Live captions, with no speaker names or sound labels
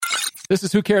This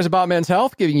is Who Cares About Men's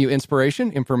Health, giving you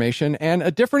inspiration, information, and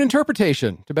a different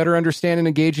interpretation to better understand and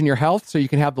engage in your health so you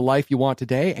can have the life you want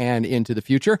today and into the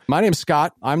future. My name's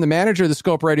Scott. I'm the manager of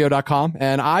thescoperadio.com,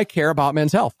 and I care about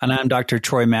men's health. And I'm Dr.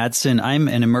 Troy Madsen. I'm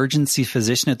an emergency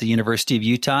physician at the University of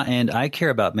Utah, and I care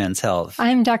about men's health.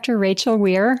 I'm Dr. Rachel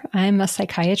Weir. I'm a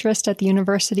psychiatrist at the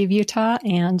University of Utah,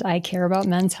 and I care about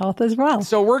men's health as well.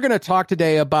 So we're going to talk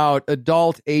today about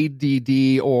adult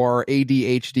ADD or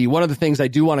ADHD. One of the things I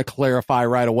do want to clarify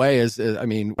right away is,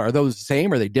 are those the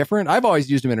same? Are they different? I've always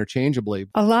used them interchangeably.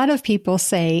 A lot of people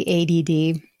say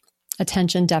ADD,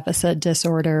 attention deficit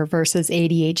disorder, versus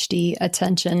ADHD,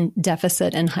 attention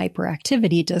deficit and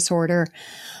hyperactivity disorder,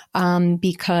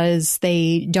 because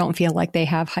they don't feel like they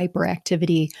have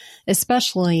hyperactivity,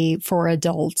 especially for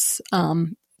adults.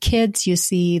 Kids, you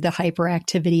see the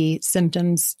hyperactivity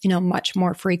symptoms, much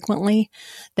more frequently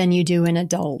than you do in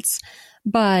adults.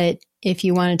 But if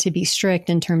you wanted to be strict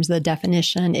in terms of the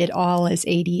definition, it all is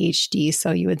ADHD.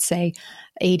 So you would say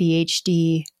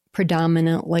ADHD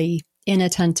predominantly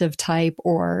inattentive type,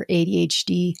 or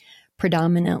ADHD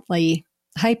predominantly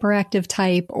hyperactive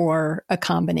type, or a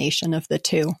combination of the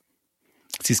two.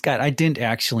 See, Scott, I didn't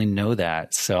actually know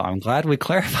that, so I'm glad we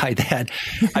clarified that.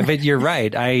 I bet you're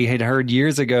right. I had heard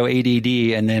years ago ADD,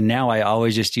 and then now I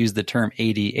always just use the term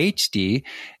ADHD,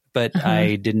 but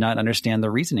I did not understand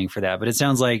the reasoning for that. But it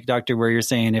sounds like, Doctor, where you're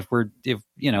saying if we're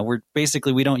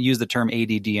basically, we don't use the term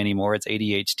ADD anymore, it's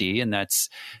ADHD,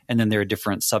 and then there are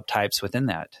different subtypes within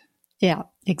that. Yeah,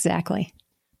 exactly.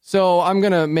 So I'm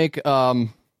going to make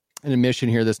an admission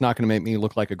here that's not going to make me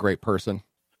look like a great person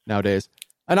nowadays.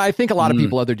 And I think a lot of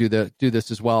people either do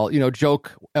this as well,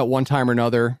 joke at one time or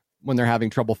another when they're having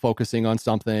trouble focusing on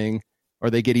something, or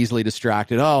they get easily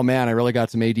distracted. Oh man, I really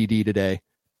got some ADD today.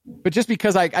 But just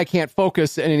because I can't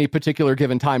focus at any particular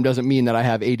given time doesn't mean that I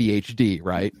have ADHD,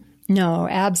 right? No,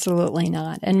 absolutely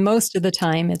not. And most of the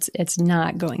time, it's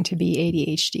not going to be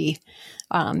ADHD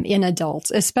in adults,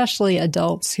 especially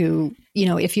adults who,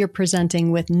 if you're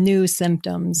presenting with new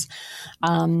symptoms,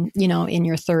 in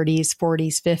your 30s,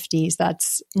 40s, 50s,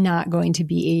 that's not going to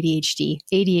be ADHD.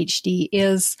 ADHD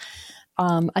is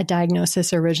a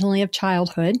diagnosis originally of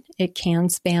childhood. It can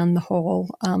span the whole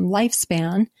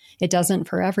lifespan. It doesn't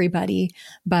for everybody,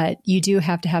 but you do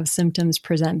have to have symptoms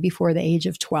present before the age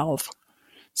of 12.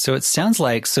 So it sounds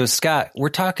like, Scott, we're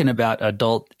talking about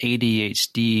adult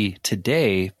ADHD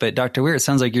today, but Dr. Weir, it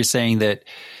sounds like you're saying that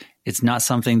it's not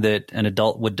something that an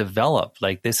adult would develop.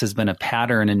 Like this has been a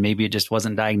pattern and maybe it just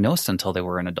wasn't diagnosed until they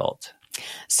were an adult.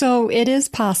 So it is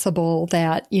possible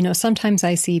that, sometimes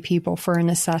I see people for an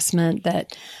assessment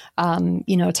that,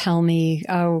 tell me,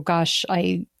 oh gosh,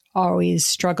 I always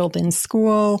struggled in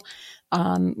school.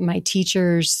 My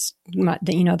teachers,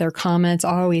 their comments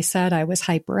always said I was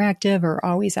hyperactive or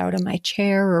always out of my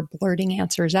chair or blurting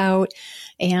answers out.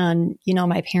 And,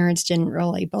 my parents didn't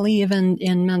really believe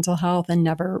in mental health and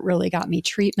never really got me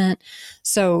treatment.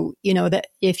 So, that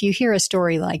if you hear a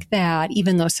story like that,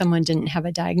 even though someone didn't have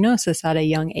a diagnosis at a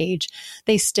young age,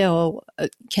 they still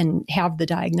can have the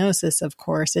diagnosis, of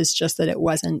course. It's just that it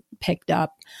wasn't picked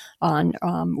up on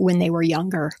when they were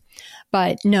younger.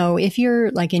 But no, if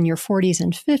you're like in your 40s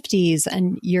and 50s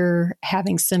and you're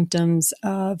having symptoms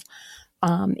of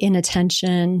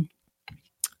inattention,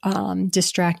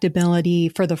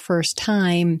 distractibility for the first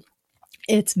time,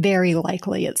 it's very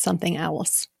likely it's something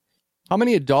else. How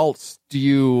many adults do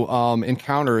you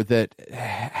encounter that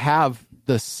have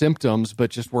the symptoms but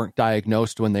just weren't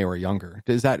diagnosed when they were younger?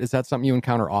 Is that something you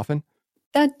encounter often?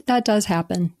 That does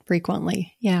happen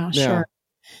frequently. Yeah, sure.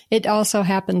 It also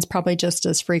happens probably just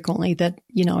as frequently that,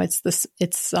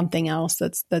 it's something else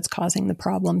that's causing the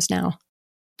problems now.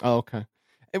 Oh, okay.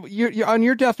 You're, on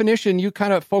your definition, you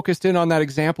kind of focused in on that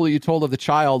example you told of the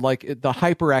child, like the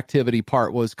hyperactivity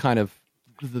part was kind of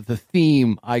the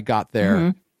theme I got there.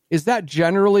 Mm-hmm. Is that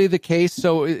generally the case?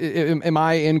 So am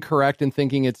I incorrect in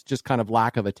thinking it's just kind of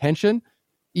lack of attention,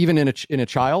 even in a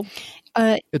child?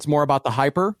 It's more about the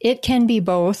hyper? It can be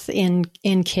both in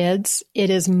kids. It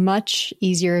is much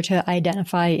easier to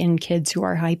identify in kids who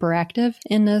are hyperactive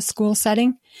in a school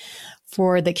setting.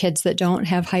 For the kids that don't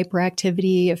have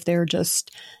hyperactivity, if they're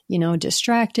just,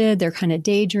 distracted, they're kind of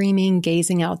daydreaming,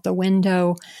 gazing out the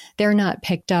window, they're not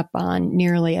picked up on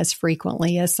nearly as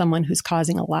frequently as someone who's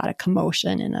causing a lot of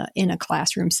commotion in a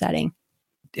classroom setting.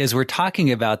 As we're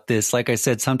talking about this, like I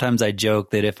said, sometimes I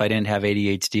joke that if I didn't have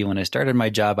ADHD when I started my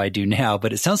job, I do now.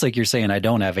 But it sounds like you're saying I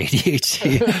don't have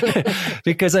ADHD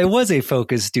because I was a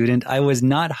focused student. I was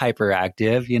not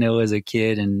hyperactive, as a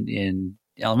kid in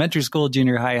elementary school,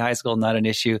 junior high, high school, not an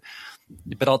issue.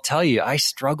 But I'll tell you, I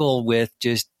struggle with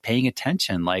just paying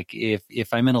attention. Like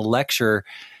if I'm in a lecture,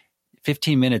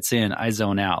 15 minutes in, I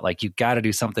zone out. Like, you got to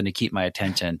do something to keep my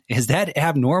attention. Is that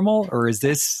abnormal, or is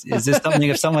this something,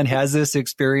 if someone has this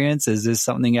experience, is this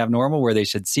something abnormal where they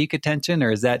should seek attention,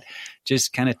 or is that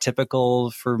just kind of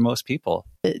typical for most people?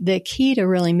 The key to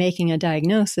really making a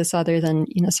diagnosis, other than,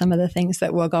 some of the things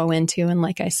that we'll go into, and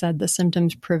like I said, the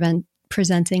symptoms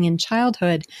presenting in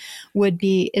childhood, would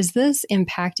be, is this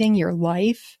impacting your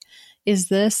life? Is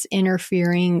this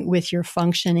interfering with your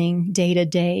functioning day to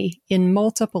day in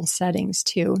multiple settings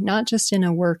too, not just in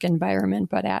a work environment,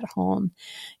 but at home?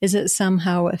 Is it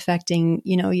somehow affecting,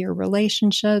 your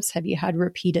relationships? Have you had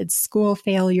repeated school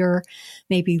failure,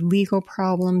 maybe legal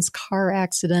problems, car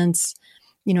accidents,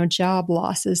 job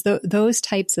losses, those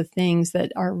types of things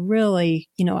that are really,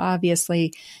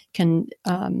 obviously can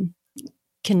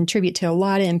contribute to a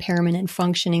lot of impairment in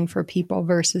functioning for people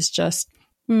versus just,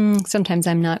 sometimes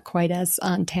I'm not quite as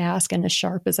on task and as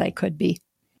sharp as I could be.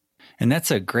 And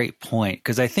that's a great point,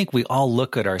 because I think we all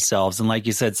look at ourselves, and like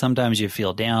you said, sometimes you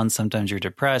feel down, sometimes you're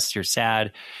depressed, you're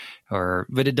sad,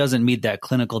 but it doesn't meet that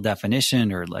clinical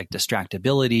definition, or like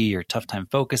distractibility or tough time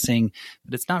focusing.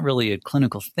 But it's not really a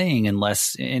clinical thing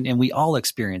unless, and we all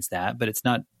experience that, but it's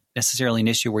not necessarily an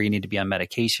issue where you need to be on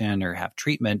medication or have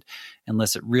treatment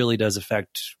unless it really does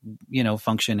affect,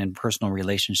 function in personal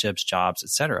relationships, jobs, et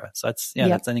cetera. So I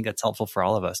think that's helpful for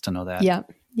all of us to know that.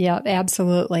 Yeah,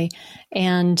 absolutely.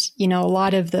 And, a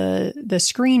lot of the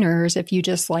screeners, if you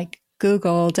just like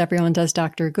Googled, everyone does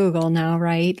Dr. Google now,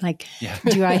 right? Like, yeah.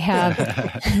 do I have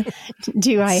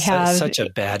such a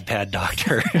bad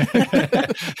doctor?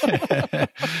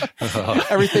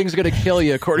 Everything's going to kill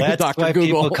you, according to Dr. That's why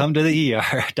Google. People come to the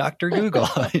ER, Dr. Google.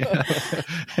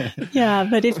 Yeah,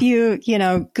 but if you,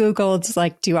 Googled,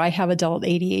 like, do I have adult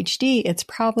ADHD? It's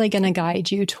probably going to guide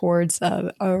you towards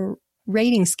a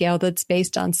rating scale that's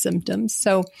based on symptoms.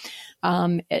 So,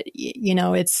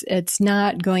 it's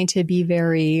not going to be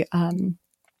very,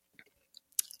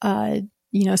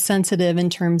 sensitive in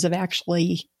terms of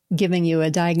actually giving you a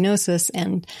diagnosis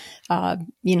and,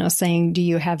 saying, do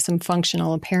you have some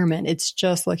functional impairment? It's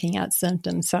just looking at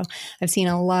symptoms. So I've seen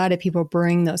a lot of people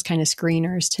bring those kind of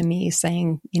screeners to me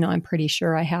saying, I'm pretty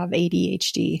sure I have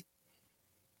ADHD.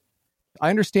 I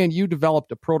understand you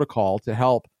developed a protocol to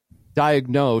help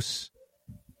diagnose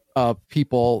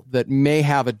people that may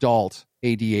have adult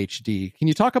ADHD. Can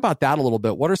you talk about that a little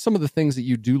bit? What are some of the things that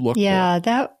you do look for? Yeah,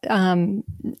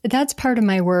 that's part of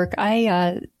my work.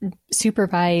 I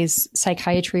supervise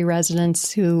psychiatry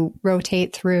residents who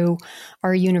rotate through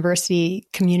our university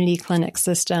community clinic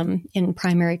system in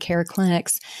primary care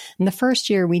clinics. And the first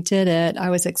year we did it, I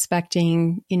was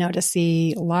expecting, to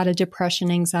see a lot of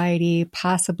depression, anxiety,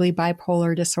 possibly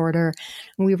bipolar disorder.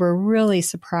 And we were really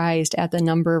surprised at the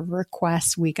number of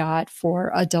requests we got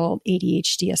for adult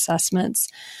ADHD assessments.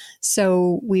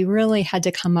 So we really had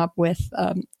to come up with,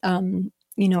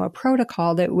 a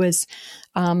protocol that was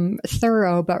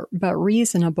thorough but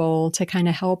reasonable to kind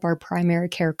of help our primary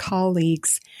care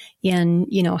colleagues in,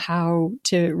 how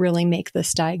to really make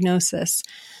this diagnosis.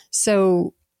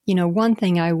 So, one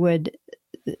thing I would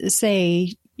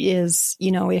say is,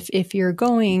 if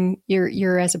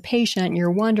you're as a patient and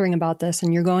you're wondering about this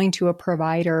and you're going to a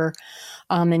provider,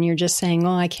 and you're just saying,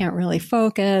 I can't really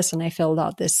focus, and I filled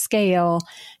out this scale,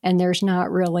 and there's not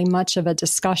really much of a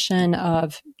discussion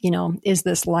of, is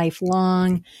this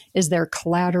lifelong? Is there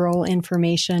collateral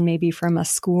information, maybe from a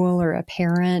school or a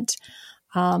parent?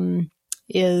 Are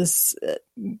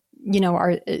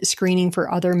screening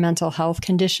for other mental health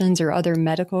conditions or other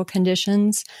medical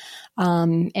conditions,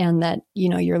 and that,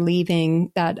 you're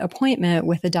leaving that appointment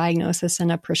with a diagnosis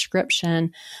and a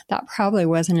prescription, that probably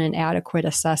wasn't an adequate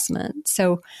assessment.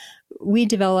 So we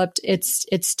developed, it's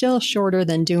still shorter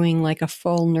than doing like a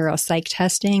full neuropsych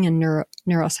testing and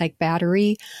neuropsych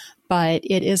battery, but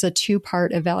it is a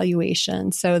 2-part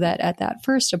evaluation, so that at that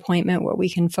first appointment, what we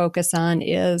can focus on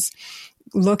is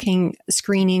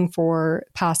screening for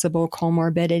possible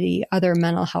comorbidity, other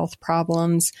mental health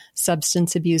problems,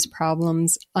 substance abuse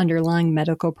problems, underlying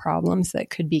medical problems that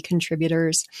could be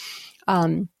contributors,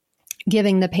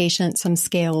 giving the patient some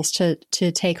scales to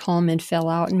take home and fill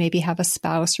out, and maybe have a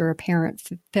spouse or a parent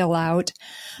fill out,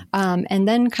 and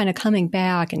then kind of coming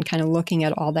back and kind of looking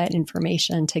at all that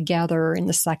information together in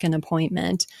the second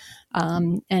appointment,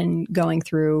 and going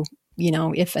through,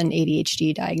 if an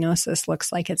ADHD diagnosis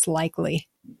looks like it's likely.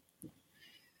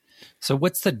 So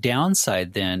what's the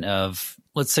downside then of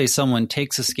let's say someone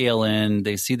takes a scale in,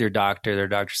 they see their doctor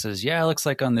says, yeah, it looks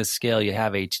like on this scale you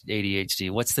have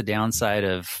ADHD. What's the downside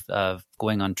of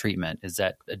going on treatment? Is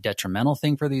that a detrimental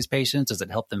thing for these patients? Does it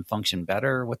help them function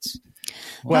better?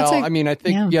 I mean, I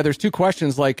think, there's two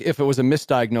questions, like if it was a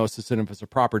misdiagnosis and if it's a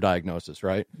proper diagnosis,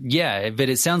 right? Yeah, but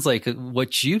it sounds like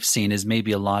what you've seen is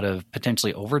maybe a lot of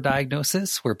potentially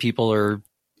overdiagnosis where people are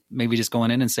maybe just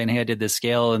going in and saying, hey, I did this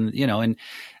scale. And, and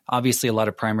obviously a lot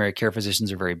of primary care physicians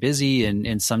are very busy.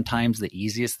 And sometimes the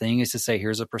easiest thing is to say,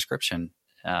 here's a prescription.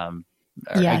 Yes.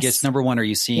 I guess number one, are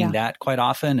you seeing that quite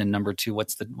often? And number two,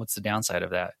 what's the downside of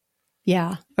that?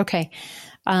 Yeah. Okay.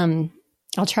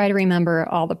 I'll try to remember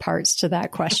all the parts to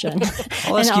that question.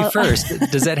 I'll ask you first.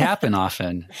 Does that happen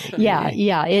often? Yeah.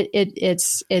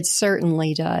 It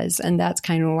certainly does. And that's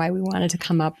kind of why we wanted to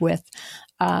come up with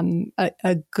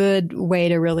a good way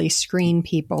to really screen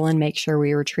people and make sure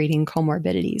we were treating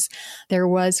comorbidities. There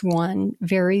was one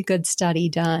very good study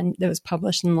done that was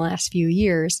published in the last few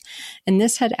years. And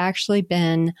this had actually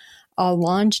been a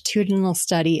longitudinal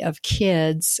study of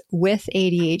kids with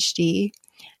ADHD.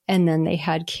 And then they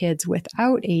had kids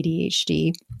without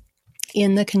ADHD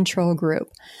in the control group,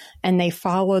 and they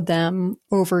followed them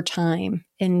over time.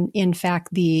 And in fact,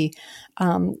 the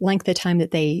length of time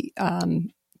that they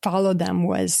followed them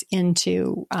was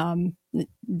into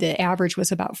the average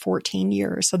was about 14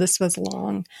 years. So this was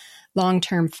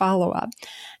long-term follow-up.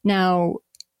 Now,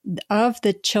 of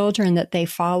the children that they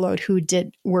followed who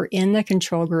were in the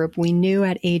control group, we knew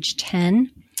at age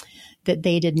 10 that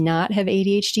they did not have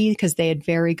ADHD because they had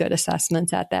very good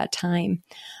assessments at that time.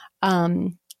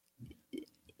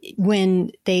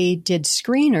 When they did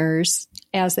screeners,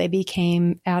 as they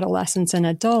became adolescents and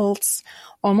adults,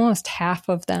 almost half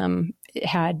of them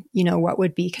had, what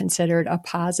would be considered a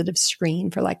positive screen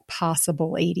for like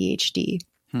possible ADHD.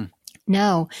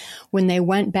 Now, when they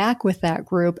went back with that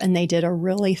group and they did a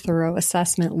really thorough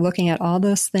assessment looking at all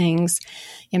those things,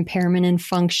 impairment in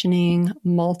functioning,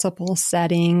 multiple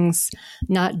settings,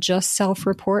 not just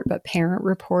self-report, but parent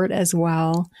report as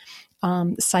well,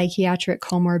 psychiatric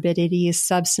comorbidities,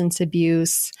 substance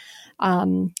abuse,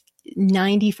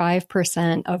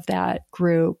 95% of that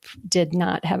group did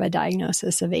not have a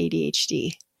diagnosis of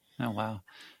ADHD. Oh, wow.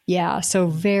 Yeah. So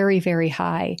very, very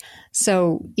high.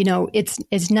 So,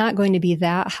 it's not going to be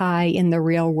that high in the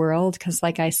real world because,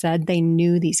 like I said, they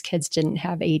knew these kids didn't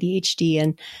have ADHD.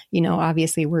 And,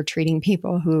 obviously we're treating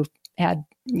people who had,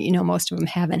 most of them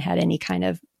haven't had any kind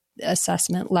of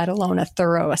assessment, let alone a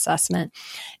thorough assessment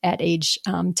at age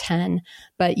 10.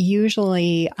 But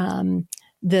usually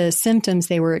the symptoms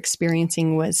they were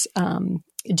experiencing was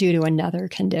due to another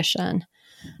condition.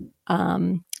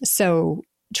 So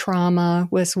trauma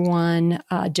was one,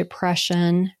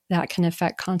 depression that can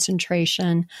affect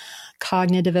concentration,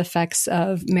 cognitive effects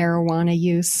of marijuana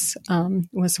use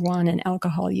was one, and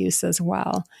alcohol use as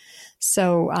well.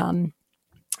 So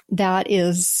that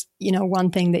is,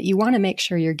 one thing that you want to make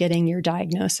sure you're getting your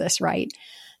diagnosis right.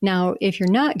 Now, if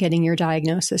you're not getting your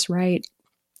diagnosis right,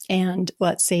 and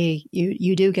let's say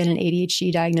you do get an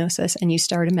ADHD diagnosis and you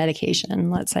start a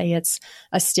medication, let's say it's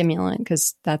a stimulant,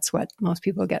 because that's what most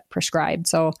people get prescribed.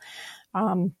 So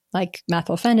like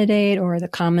methylphenidate, or the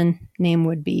common name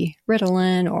would be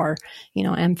Ritalin, or,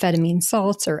 amphetamine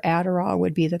salts or Adderall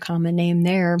would be the common name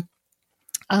there.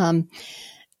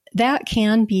 That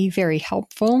can be very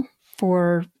helpful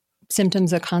for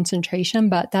symptoms of concentration,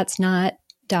 but that's not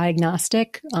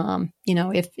diagnostic.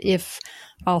 If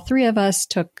all three of us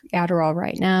took Adderall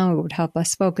right now, it would help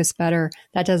us focus better.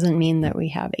 That doesn't mean that we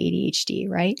have ADHD,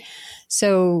 right?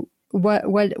 So what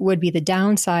would be the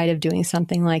downside of doing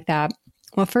something like that?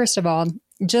 Well, first of all,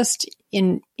 just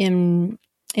in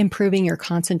improving your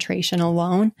concentration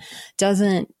alone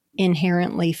doesn't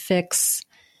inherently fix,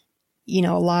 a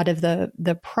lot of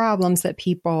the problems that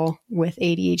people with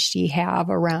ADHD have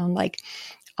around like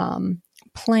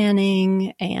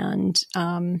planning and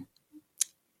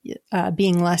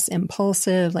being less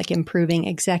impulsive, like improving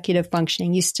executive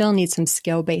functioning. You still need some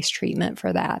skill-based treatment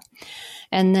for that.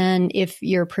 And then if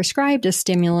you're prescribed a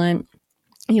stimulant,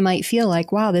 you might feel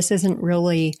like, wow, this isn't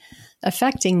really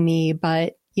affecting me,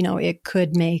 but it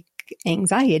could make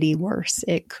anxiety worse.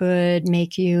 It could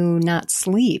make you not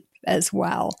sleep as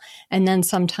well. And then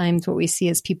sometimes what we see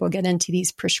is people get into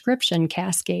these prescription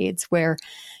cascades where,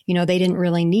 they didn't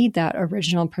really need that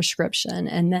original prescription.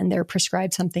 And then they're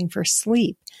prescribed something for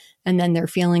sleep. And then they're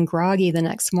feeling groggy the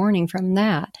next morning from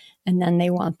that. And then they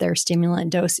want their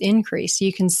stimulant dose increased. So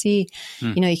you can see,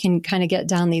 you can kind of get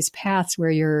down these paths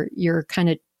where you're kind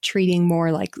of treating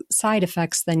more like side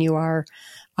effects than you are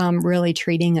really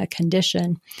treating a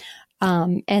condition.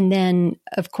 And then,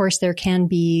 of course, there can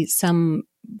be some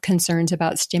concerns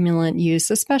about stimulant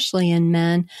use, especially in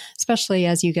men, especially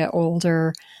as you get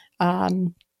older.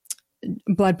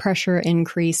 Blood pressure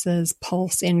increases,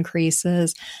 pulse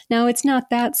increases. Now, it's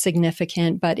not that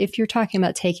significant, but if you're talking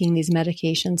about taking these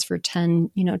medications for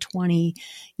 10, 20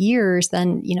 years,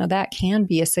 then, that can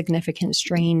be a significant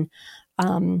strain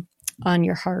on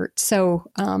your heart. So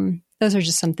those are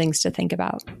just some things to think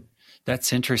about.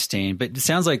 That's interesting. But it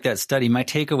sounds like that study, my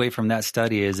takeaway from that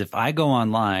study is if I go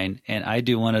online and I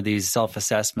do one of these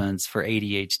self-assessments for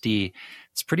ADHD,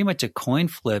 it's pretty much a coin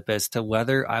flip as to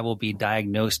whether I will be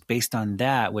diagnosed based on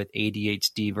that with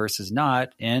ADHD versus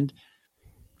not. And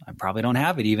I probably don't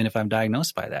have it, even if I'm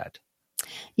diagnosed by that.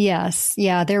 Yes.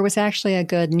 Yeah. There was actually a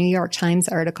good New York Times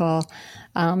article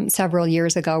several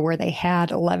years ago where they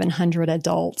had 1,100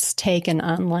 adults take an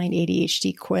online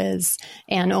ADHD quiz,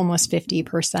 and almost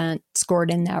 50%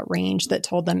 scored in that range that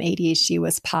told them ADHD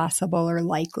was possible or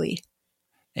likely.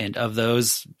 And of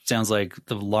those, sounds like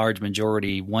the large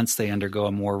majority, once they undergo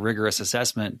a more rigorous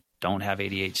assessment, don't have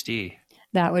ADHD.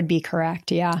 That would be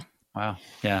correct. Yeah. Wow.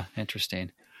 Yeah.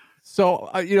 Interesting. So,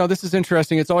 this is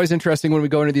interesting. It's always interesting when we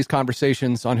go into these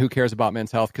conversations on who cares about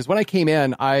men's health. Because when I came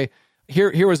in,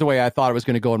 here was the way I thought it was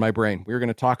going to go in my brain. We were going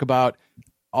to talk about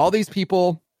all these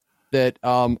people that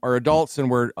are adults and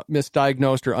were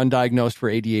misdiagnosed or undiagnosed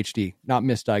for ADHD. Not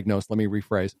misdiagnosed, let me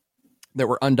rephrase. That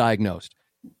were undiagnosed.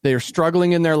 They're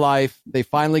struggling in their life. They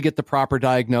finally get the proper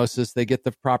diagnosis. They get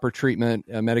the proper treatment,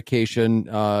 medication.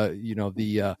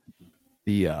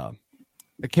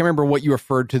 I can't remember what you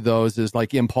referred to those as,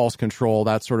 like impulse control,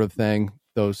 that sort of thing.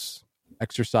 Those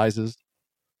exercises.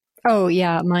 Oh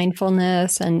yeah,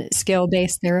 mindfulness and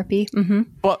skill-based therapy. Mm-hmm.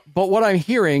 But what I'm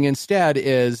hearing instead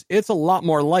is it's a lot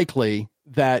more likely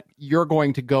that you're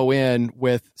going to go in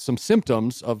with some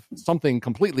symptoms of something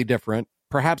completely different,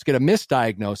 perhaps get a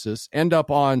misdiagnosis, end up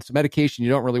on some medication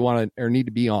you don't really want to or need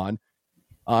to be on,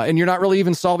 and you're not really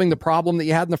even solving the problem that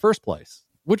you had in the first place.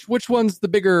 Which one's the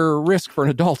bigger risk for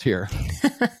an adult here?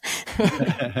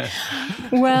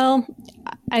 Well,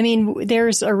 I mean,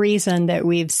 there's a reason that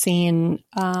we've seen,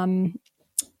 the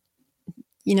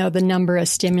number of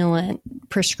stimulant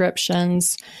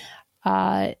prescriptions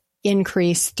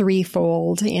increase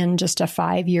threefold in just a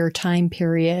 5-year time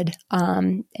period.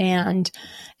 And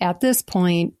at this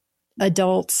point,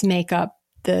 adults make up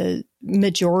the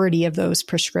majority of those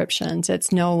prescriptions.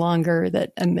 It's no longer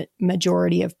that a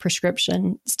majority of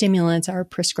prescription stimulants are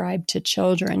prescribed to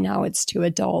children. Now it's to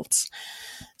adults.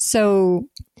 So,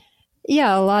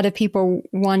 yeah, a lot of people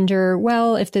wonder,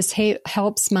 well, if this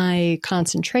helps my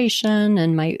concentration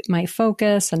and my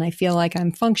focus, and I feel like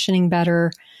I'm functioning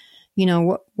better,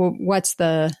 what's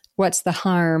the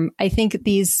harm? I think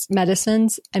these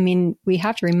medicines, we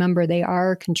have to remember they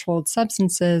are controlled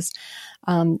substances.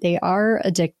 They are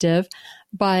addictive,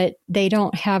 but they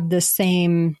don't have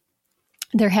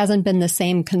there hasn't been the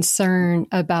same concern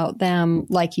about them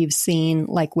like you've seen,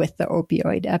 like with the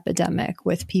opioid epidemic,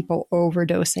 with people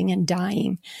overdosing and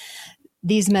dying.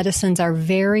 These medicines are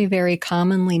very, very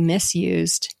commonly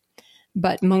misused,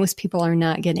 but most people are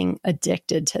not getting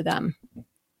addicted to them.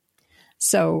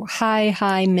 So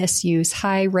high misuse,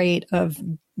 high rate of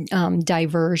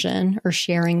diversion or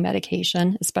sharing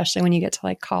medication, especially when you get to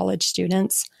like college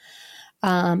students,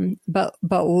 but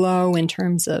low in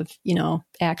terms of,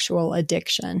 actual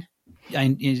addiction.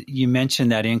 And you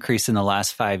mentioned that increase in the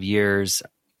last 5 years.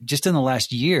 Just in the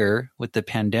last year with the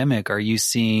pandemic, are you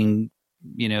seeing,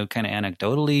 kind of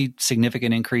anecdotally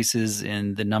significant increases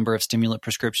in the number of stimulant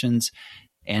prescriptions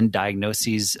and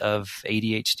diagnoses of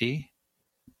ADHD?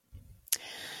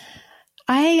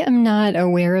 I am not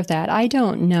aware of that. I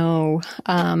don't know.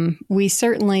 We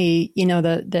certainly,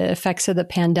 the effects of the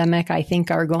pandemic, I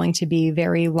think, are going to be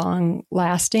very long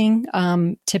lasting.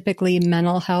 Typically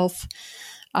mental health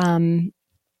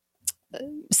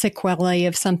sequelae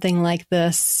of something like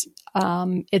this,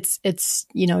 it's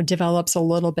develops a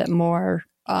little bit more,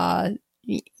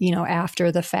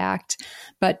 after the fact.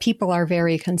 But people are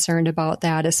very concerned about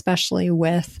that, especially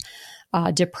with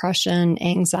depression,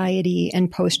 anxiety, and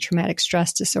post-traumatic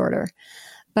stress disorder.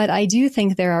 But I do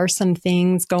think there are some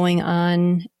things going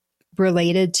on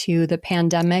related to the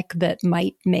pandemic that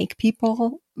might make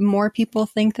more people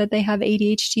think that they have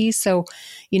ADHD. So,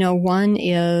 one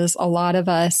is a lot of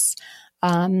us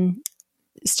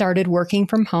started working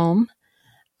from home.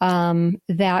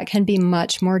 That can be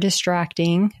much more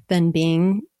distracting than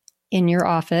being in your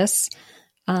office.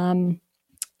 And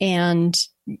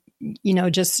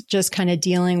just kind of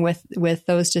dealing with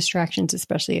those distractions,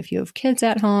 especially if you have kids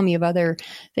at home, you have other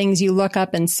things you look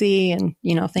up and see and,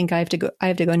 think I have to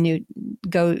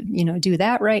go do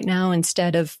that right now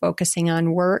instead of focusing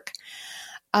on work.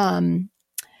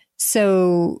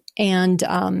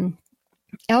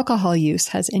 Alcohol use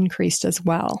has increased as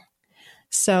well.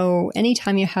 So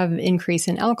anytime you have an increase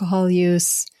in alcohol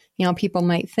use, people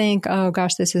might think, oh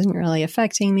gosh, this isn't really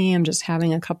affecting me. I'm just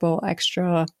having a couple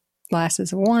extra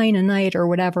glasses of wine a night or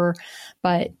whatever.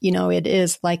 But, it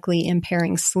is likely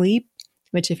impairing sleep,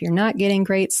 which if you're not getting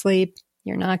great sleep,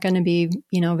 you're not going to be,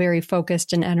 very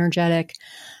focused and energetic.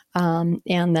 And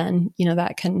then,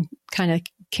 that can kind of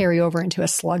carry over into a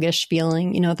sluggish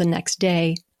feeling, the next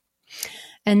day.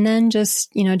 And then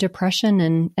just,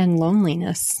 depression and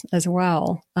loneliness as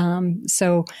well.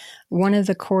 So one of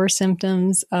the core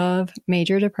symptoms of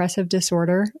major depressive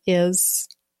disorder is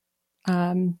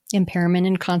impairment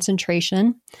in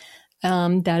concentration.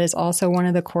 That is also one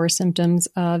of the core symptoms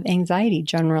of anxiety,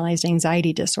 generalized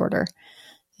anxiety disorder,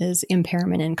 is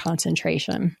impairment in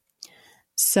concentration.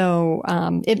 So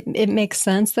it makes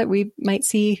sense that we might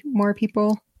see more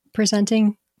people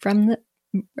presenting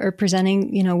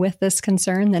with this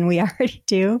concern than we already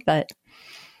do. But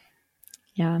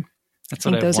yeah. That's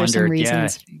what I've wondered. Yeah,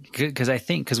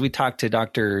 because we talked to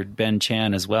Dr. Ben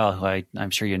Chan as well, who I'm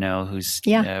sure who's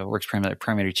works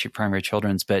primary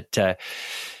children's, but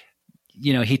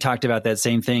he talked about that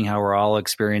same thing, how we're all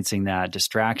experiencing that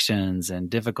distractions and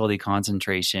difficulty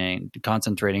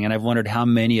concentrating. And I've wondered how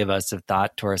many of us have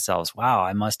thought to ourselves, wow,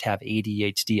 I must have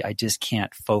ADHD. I just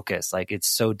can't focus. Like it's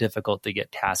so difficult to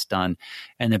get tasks done.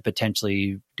 And then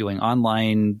potentially doing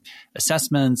online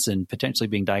assessments and potentially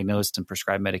being diagnosed and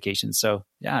prescribed medications. So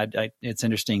yeah, it's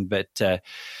interesting, but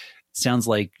sounds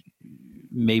like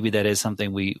maybe that is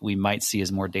something we might see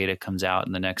as more data comes out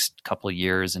in the next couple of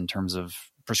years in terms of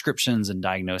prescriptions and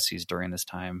diagnoses during this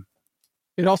time.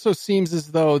 It also seems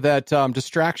as though that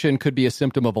distraction could be a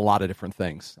symptom of a lot of different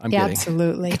things.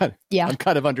 Absolutely. I'm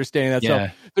kind of understanding that.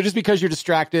 Yeah. So just because you're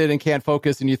distracted and can't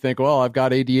focus and you think, well, I've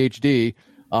got ADHD,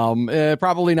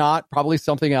 probably not, probably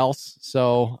something else.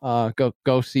 So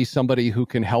go see somebody who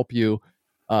can help you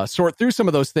sort through some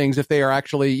of those things if they are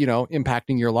actually,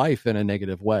 impacting your life in a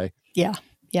negative way. Yeah,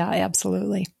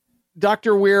 absolutely.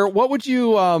 Dr. Weir, what would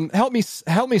you help me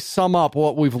sum up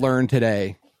what we've learned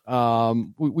today?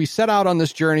 We set out on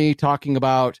this journey talking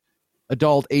about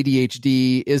adult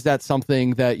ADHD. Is that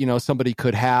something that somebody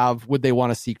could have? Would they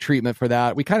want to seek treatment for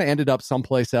that? We kind of ended up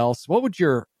someplace else. What would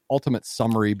your ultimate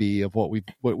summary be of what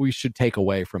we should take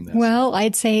away from this? Well,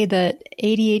 I'd say that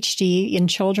ADHD in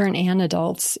children and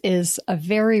adults is a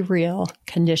very real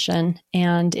condition,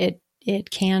 and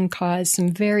it can cause some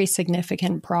very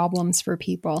significant problems for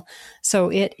people. So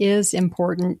it is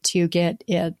important to get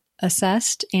it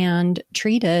assessed and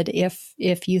treated if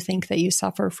you think that you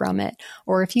suffer from it,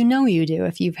 or if you do,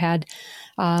 if you've had,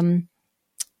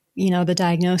 the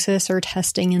diagnosis or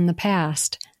testing in the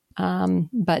past,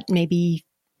 but maybe,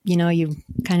 you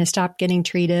kind of stopped getting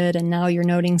treated and now you're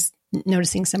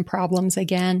noticing some problems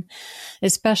again,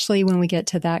 especially when we get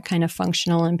to that kind of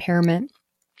functional impairment.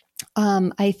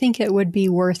 I think it would be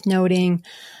worth noting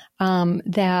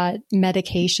that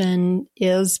medication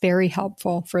is very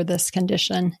helpful for this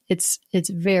condition. It's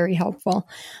very helpful.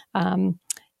 However,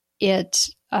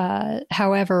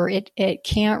 it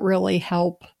can't really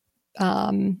help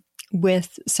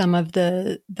with some of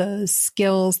the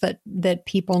skills that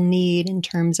people need in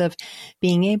terms of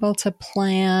being able to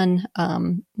plan,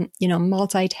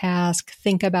 multitask,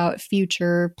 think about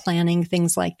future planning,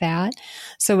 things like that.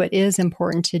 So it is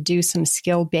important to do some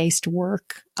skill-based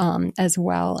work as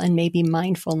well, and maybe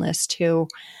mindfulness too.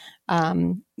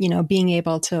 Being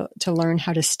able to learn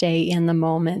how to stay in the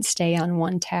moment, stay on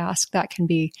one task, that can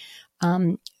be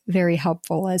very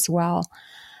helpful as well.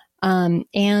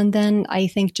 And then I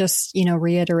think just,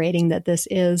 reiterating that this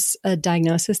is a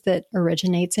diagnosis that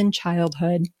originates in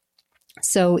childhood.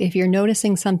 So if you're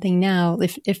noticing something now,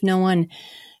 if no one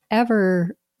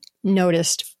ever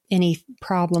noticed any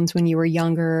problems when you were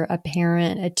younger, a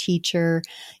parent, a teacher,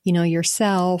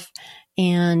 yourself,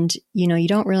 and, you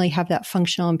don't really have that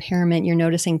functional impairment, you're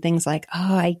noticing things like,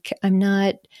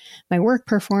 my work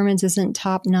performance isn't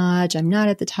top notch. I'm not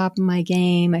at the top of my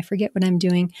game. I forget what I'm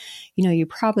doing. You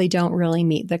probably don't really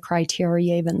meet the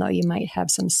criteria, even though you might have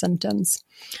some symptoms.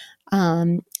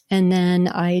 And then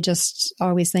I just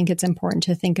always think it's important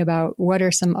to think about what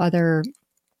are some other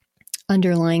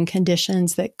underlying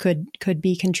conditions that could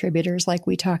be contributors, like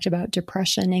we talked about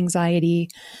depression, anxiety,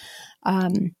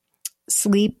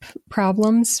 sleep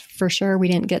problems, for sure. We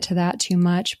didn't get to that too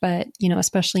much, but,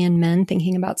 especially in men,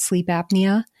 thinking about sleep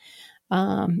apnea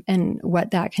and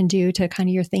what that can do to kind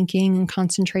of your thinking and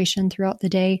concentration throughout the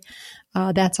day.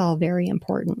 That's all very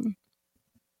important.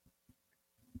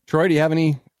 Troy, do you have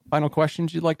any final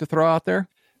questions you'd like to throw out there?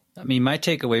 I mean, my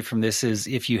takeaway from this is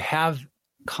if you have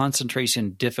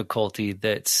concentration difficulty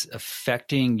that's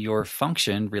affecting your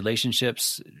function,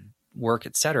 relationships, work,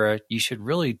 etc., you should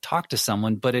really talk to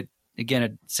someone. But it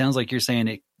sounds like you're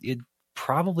saying it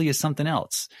probably is something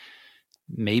else.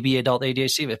 Maybe adult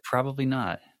ADHD, but probably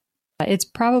not. It's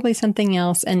probably something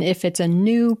else. And if it's a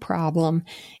new problem,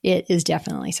 it is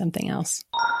definitely something else.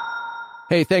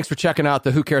 Hey, thanks for checking out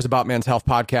the Who Cares About Men's Health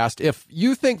podcast. If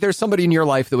you think there's somebody in your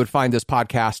life that would find this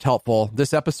podcast helpful,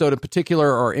 this episode in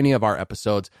particular, or any of our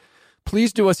episodes,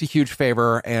 please do us a huge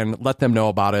favor and let them know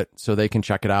about it so they can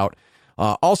check it out.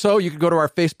 Also, you can go to our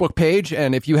Facebook page,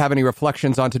 and if you have any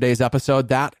reflections on today's episode,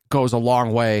 that goes a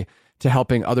long way to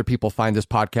helping other people find this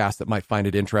podcast that might find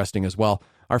it interesting as well.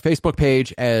 Our Facebook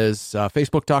page is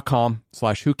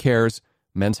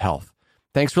facebook.com/whocaresmenshealth.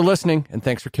 Thanks for listening, and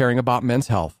thanks for caring about men's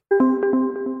health.